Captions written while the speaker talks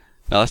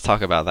Now let's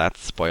talk about that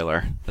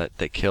spoiler that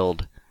they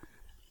killed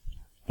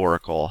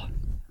Oracle,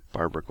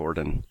 Barbara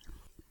Gordon.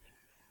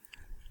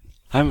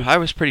 I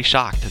was pretty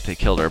shocked that they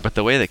killed her, but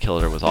the way they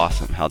killed her was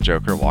awesome. How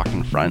Joker walked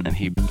in front and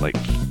he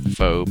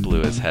faux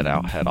blew his head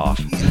off.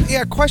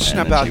 Yeah, question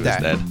about she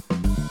that. Was dead.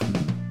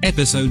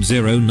 Episode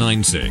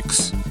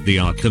 096, The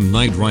Arkham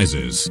Knight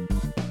Rises.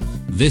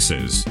 This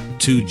is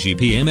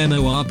 2GP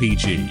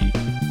MMORPG.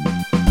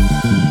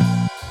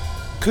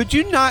 Could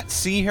you not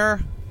see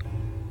her?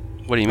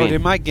 What do you Or mean?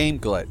 did my game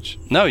glitch?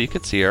 No, you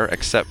could see her,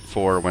 except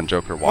for when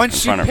Joker walked When in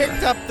she front of her.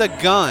 picked up the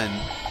gun.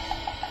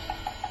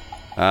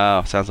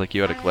 Oh, sounds like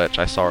you had a glitch.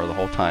 I saw her the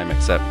whole time,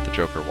 except the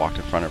Joker walked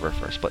in front of her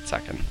for a split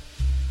second.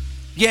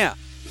 Yeah,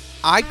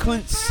 I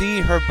couldn't see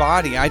her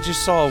body. I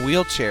just saw a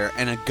wheelchair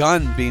and a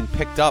gun being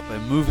picked up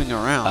and moving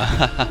around.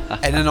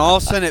 And then all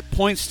of a sudden it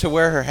points to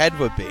where her head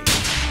would be.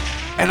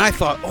 And I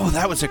thought, oh,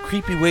 that was a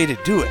creepy way to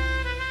do it.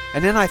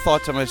 And then I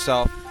thought to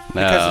myself,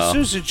 because as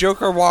soon as the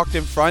Joker walked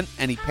in front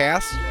and he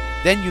passed,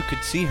 then you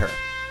could see her.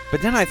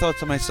 But then I thought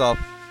to myself,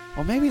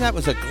 well, maybe that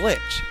was a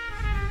glitch.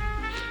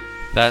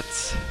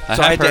 That's...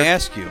 So I had to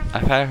ask you.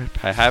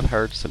 I have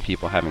heard some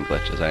people having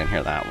glitches. I didn't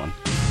hear that one.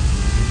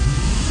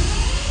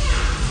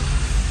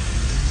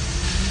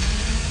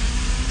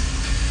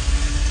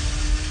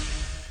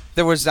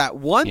 There was that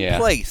one Yeah.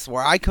 place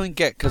where I couldn't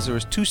get because there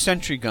was 2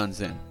 sentry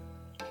guns in.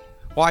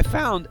 Well, I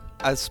found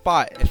a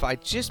spot. If I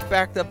just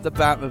backed up the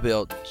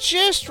Batmobile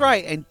just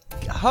right and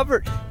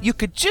hovered, you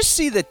could just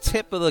see the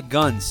tip of the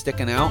gun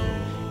sticking out.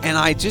 And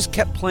I just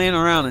kept playing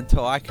around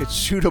until I could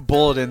shoot a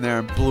bullet in there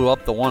and blew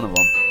up the one of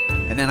them.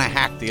 And then I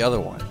hacked the other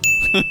one.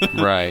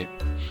 Right.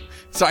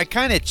 So I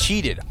kind of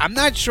cheated. I'm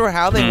not sure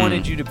how they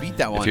wanted you to beat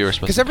that one. you were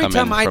supposed Because to every come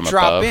time in I from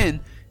drop above. in,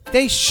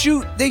 they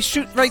shoot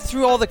right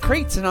through all the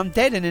crates, and I'm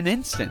dead in an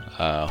instant.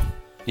 Oh.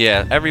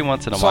 Yeah, every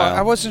once in a So while,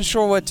 I wasn't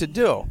sure what to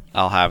do.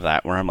 I'll have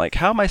that where I'm like,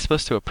 how am I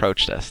supposed to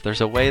approach this? There's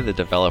a way the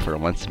developer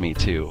wants me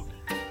to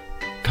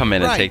come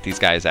in and Right. take these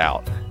guys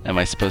out. Am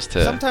I supposed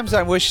to Sometimes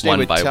I wish they one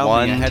would by tell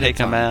one me ahead take of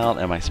time. them out?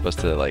 Am I supposed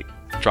to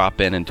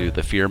drop in and do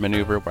the fear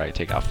maneuver where I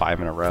take out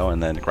 5 in a row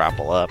and then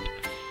grapple up?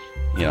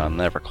 You know, I'm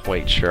never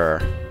quite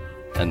sure.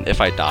 And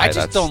if I die, I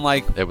just don't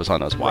like. it was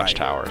on those Right.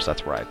 watchtowers.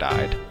 That's where I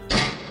died.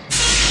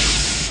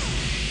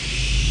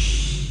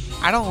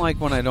 I don't like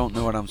when I don't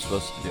know what I'm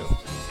supposed to do.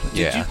 Did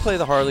Yeah. you play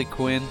the Harley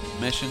Quinn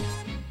mission?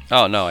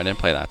 Oh no, I didn't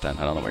play that then.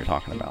 I don't know what you're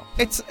talking about.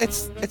 It's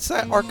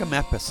that Arkham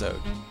episode.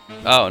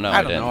 Oh no,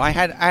 I don't didn't. know. I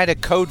had a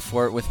code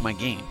for it with my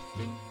game.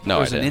 No,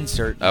 there was I an didn't.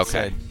 insert. That Okay.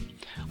 said,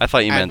 I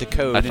thought you add meant the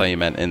code I thought in. you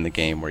meant in the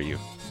game where you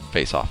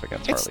face off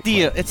against it's Harley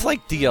Quinn. It's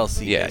like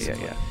DLC. Yeah,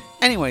 basically. yeah.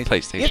 Anyways,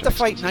 PlayStation you have to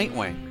fight exclusive.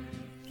 Nightwing,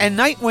 and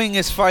Nightwing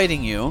is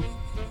fighting you,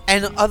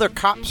 and other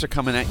cops are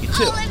coming at you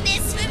too. All of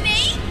this for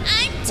me?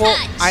 I'm Well,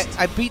 touched.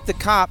 I beat the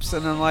cops,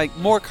 and then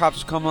more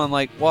cops come on.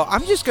 Well,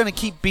 I'm just gonna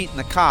keep beating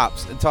the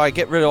cops until I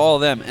get rid of all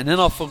of them, and then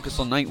I'll focus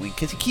on Nightwing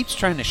because he keeps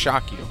trying to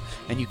shock you,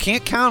 and you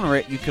can't counter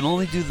it. You can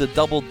only do the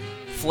double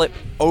flip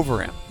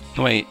over him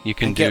Wait, you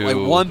can and do get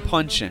one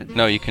punch in.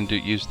 No, you can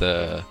use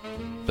the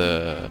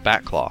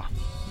bat claw.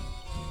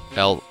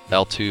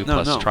 L2 No,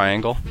 plus no.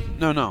 triangle.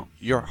 No,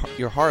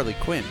 you're Harley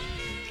Quinn.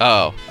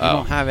 Oh, You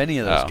don't have any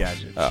of those oh,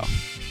 gadgets. Oh,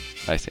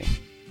 I see.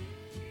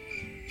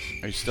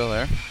 Are you still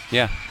there?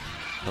 Yeah.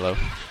 Hello.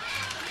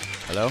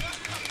 Hello?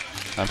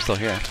 I'm still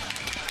here.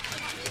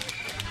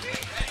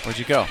 Where'd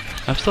you go?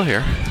 I'm still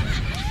here.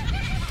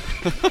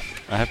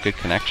 I have good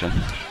connection.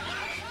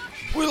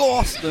 We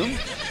lost him.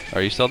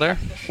 Are you still there?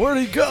 Where'd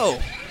he go?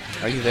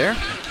 Are you there?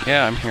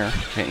 Yeah, I'm here.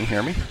 Can't you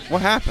hear me?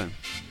 What happened?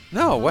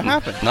 No, what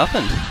happened?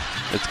 Nothing.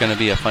 It's gonna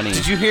be a funny.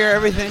 Did you hear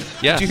everything?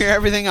 Yes. Did you hear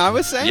everything I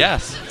was saying?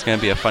 Yes, it's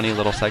gonna be a funny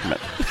little segment.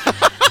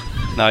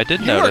 Now I did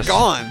You notice. were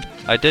gone.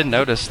 I did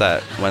notice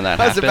that when that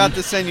I was happened, about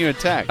to send you a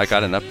text. I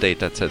got an update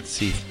that said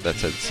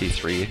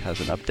C3 has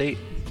an update.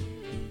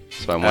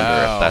 So I wonder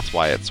Oh. if that's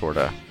why it's sort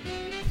of.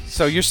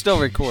 So you're still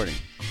recording?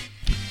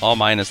 All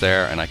mine is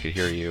there, and I could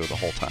hear you the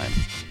whole time.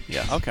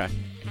 Yes. Okay.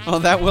 Oh,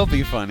 that will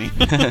be funny.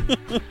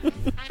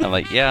 I'm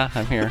like, yeah,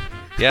 I'm here.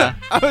 Yeah,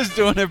 I was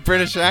doing a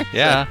British accent.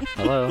 yeah.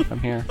 Hello, I'm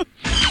here.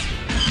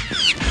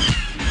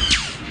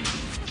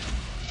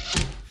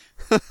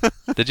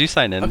 Did you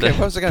sign in? Okay,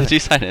 what was I gonna- Did you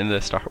sign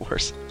into Star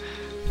Wars?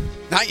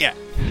 Not yet.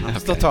 I'm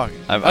still Okay. talking.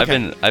 I've Okay.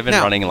 been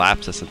Now, running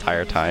laps this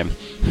entire time.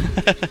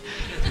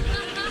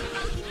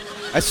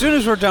 As soon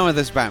as we're done with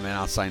this Batman,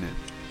 I'll sign in.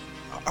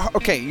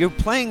 Okay, you're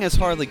playing as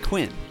Harley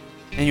Quinn,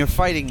 and you're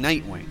fighting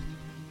Nightwing.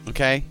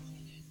 Okay?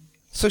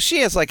 So she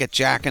has a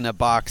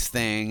jack-in-a-box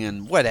thing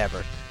and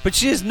whatever. But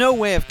she has no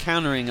way of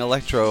countering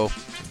electro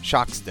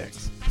shock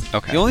sticks.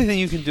 Okay. The only thing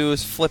you can do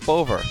is flip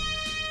over.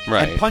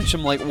 Right. And punch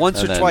him once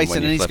And or then twice, when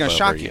and you then he's flip going to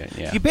shock over, you.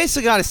 yeah. You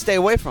basically got to stay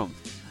away from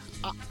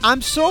him.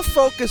 I'm so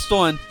focused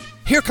on,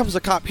 here comes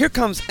the cop, here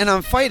comes, and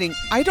I'm fighting.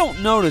 I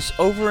don't notice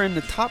over in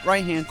the top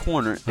right-hand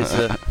corner is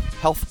a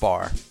health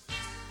bar.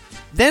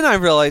 Then I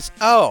realize,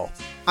 oh,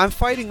 I'm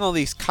fighting all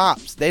these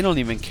cops. They don't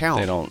even count.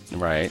 They don't.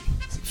 Right.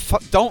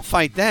 Don't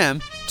fight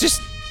them.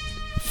 Just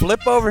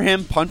flip over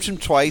him, punch him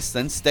twice,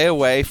 then stay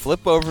away,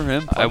 flip over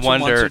him, punch I him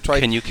once wonder, or twice.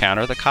 can you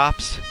counter the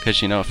cops?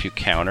 Because, if you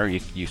counter,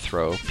 you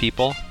throw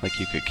people. Like,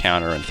 you could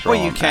counter and throw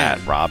Well, you them can.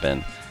 at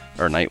Robin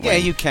or Nightwing. Yeah,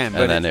 you can,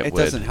 but and then it would,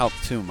 doesn't help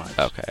too much.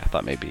 Okay, I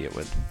thought maybe it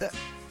would Well,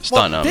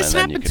 stun them, this and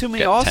then you happened could to me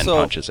get 10 also.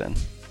 punches in.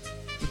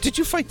 Did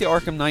you fight the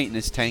Arkham Knight in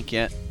his tank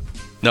yet?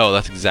 No,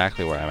 that's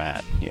exactly where I'm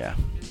at. Yeah,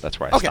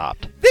 that's where I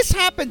stopped. This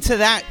happened to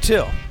that,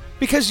 too.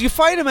 Because you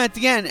fight him at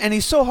the end, and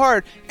he's so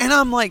hard, and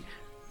I'm like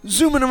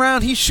zooming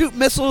around. He's shooting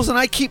missiles, and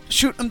I keep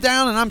shooting him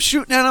down, and I'm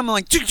shooting at him. I'm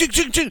like, ching, ching,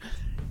 ching, ching.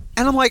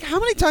 And I'm like, how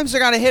many times I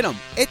got to hit him?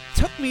 It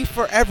took me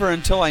forever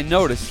until I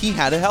noticed he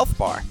had a health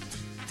bar.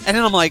 And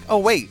then I'm like, oh,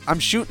 wait, I'm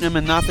shooting him,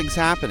 and nothing's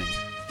happening.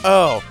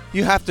 Oh,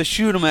 you have to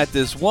shoot him at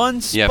this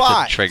one spot. You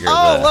have to trigger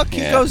look, he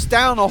goes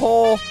down a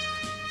hole.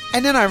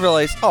 And then I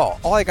realized,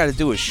 all I got to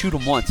do is shoot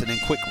him once and then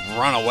quick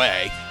run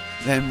away.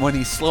 Then when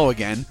he's slow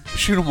again,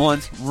 shoot him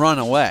once, run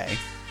away.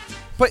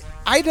 But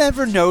I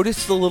never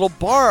noticed the little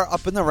bar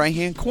up in the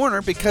right-hand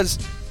corner because,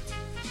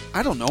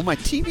 I don't know, my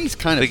TV's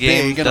kind of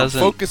big and I'm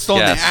focused on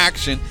the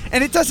action.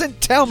 And it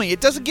doesn't tell me, it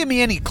doesn't give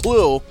me any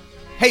clue.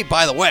 Hey,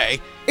 by the way,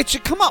 it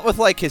should come up with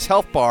like his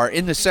health bar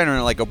in the center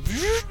and like go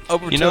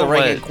over to the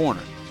right-hand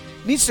corner.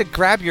 It needs to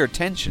grab your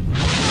attention.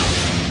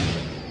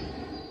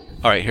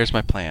 All right, here's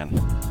my plan.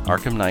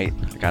 Arkham Knight,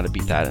 I got to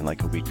beat that in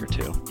like a week or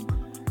two.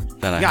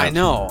 Then I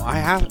know. I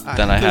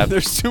have.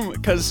 There's too much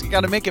because you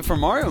got to make it for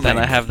Mario. Then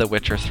I have The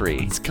Witcher 3.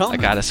 It's coming.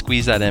 I got to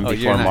squeeze that in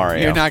before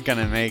Mario. You're not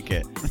gonna make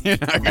it.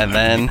 And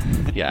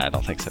then, yeah, I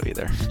don't think so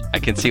either. I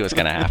can see what's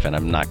gonna happen.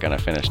 I'm not gonna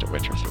finish The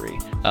Witcher 3.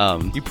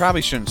 You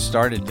probably shouldn't have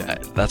started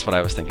that. That's what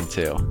I was thinking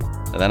too.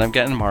 And then I'm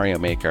getting Mario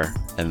Maker,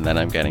 and then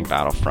I'm getting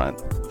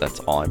Battlefront. That's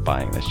all I'm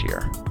buying this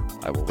year.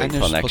 I will wait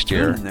till next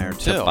year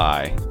to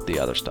buy the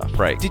other stuff.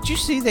 Right. Did you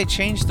see they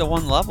changed the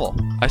one level?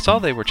 I saw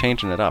they were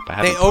changing it up. I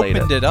haven't played played it. They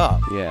opened it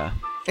up. Yeah.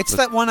 It's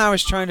that one I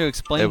was trying to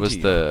explain to you. It was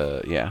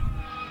yeah.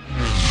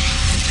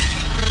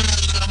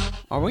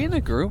 Are we in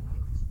a group?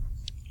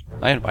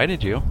 I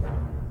invited you.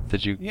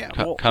 Did you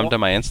come to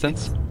my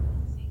instance?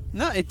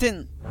 No, it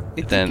didn't.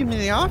 It didn't give me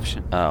the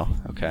option. Oh,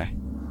 okay.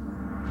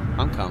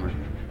 I'm coming.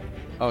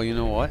 Oh, you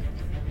know what?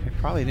 It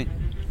probably didn't.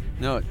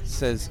 No, it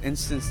says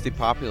instance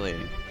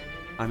depopulating.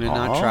 I may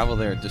not travel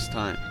there at this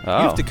time. Oh.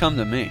 You have to come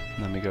to me.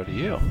 Let me go to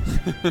you.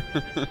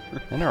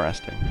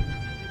 Interesting.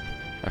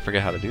 I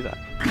forget how to do that.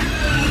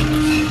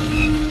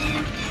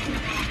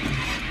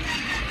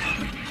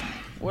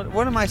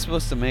 What am I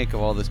supposed to make of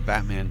all this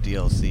Batman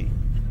DLC?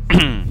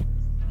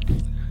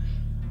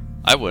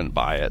 I wouldn't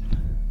buy it.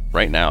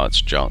 Right now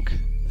it's junk,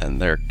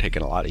 and they're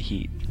taking a lot of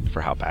heat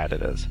for how bad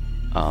it is.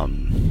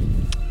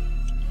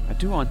 I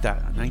do want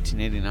that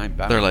 1989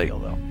 Batman deal,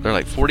 though. They're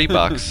like $40.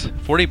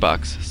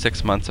 $40,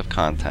 6 months of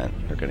content.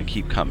 They're going to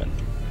keep coming.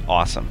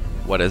 Awesome.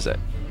 What is it?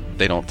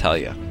 They don't tell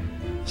you.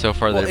 So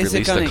far, they've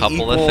released a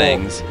couple of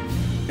things,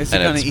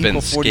 and it's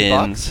been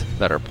skins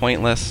that are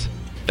pointless.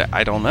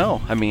 I don't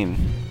know. I mean,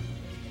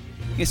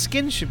 your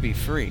skins should be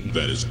free.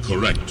 That is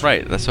correct.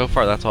 Right. So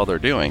far, that's all they're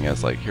doing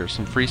is like, here's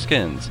some free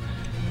skins.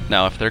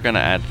 Now, if they're going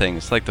to add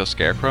things like those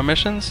Scarecrow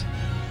missions,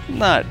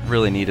 not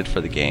really needed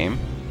for the game,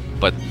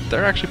 but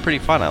they're actually pretty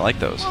fun. I like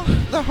those.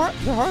 Well,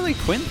 the Harley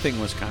Quinn thing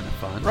was kind of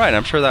fun. Right,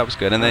 I'm sure that was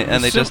good, and they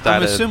just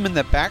added. I'm assuming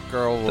that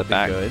Batgirl will be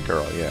good.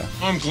 Batgirl, yeah.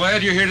 I'm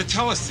glad you're here to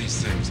tell us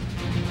these things.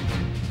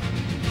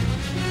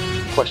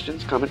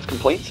 Questions, comments,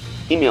 complaints?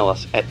 Email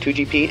us at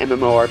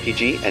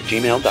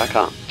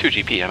 2gpmmorpg@gmail.com.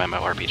 2GP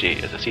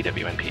MMORPG is a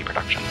CWNP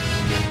production.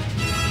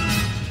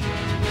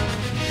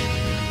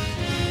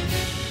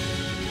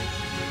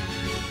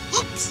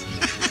 Oops!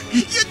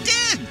 You're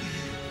dead!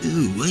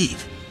 Oh, wait.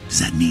 Does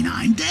that mean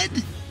I'm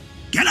dead?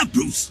 Get up,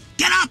 Bruce!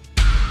 Get up!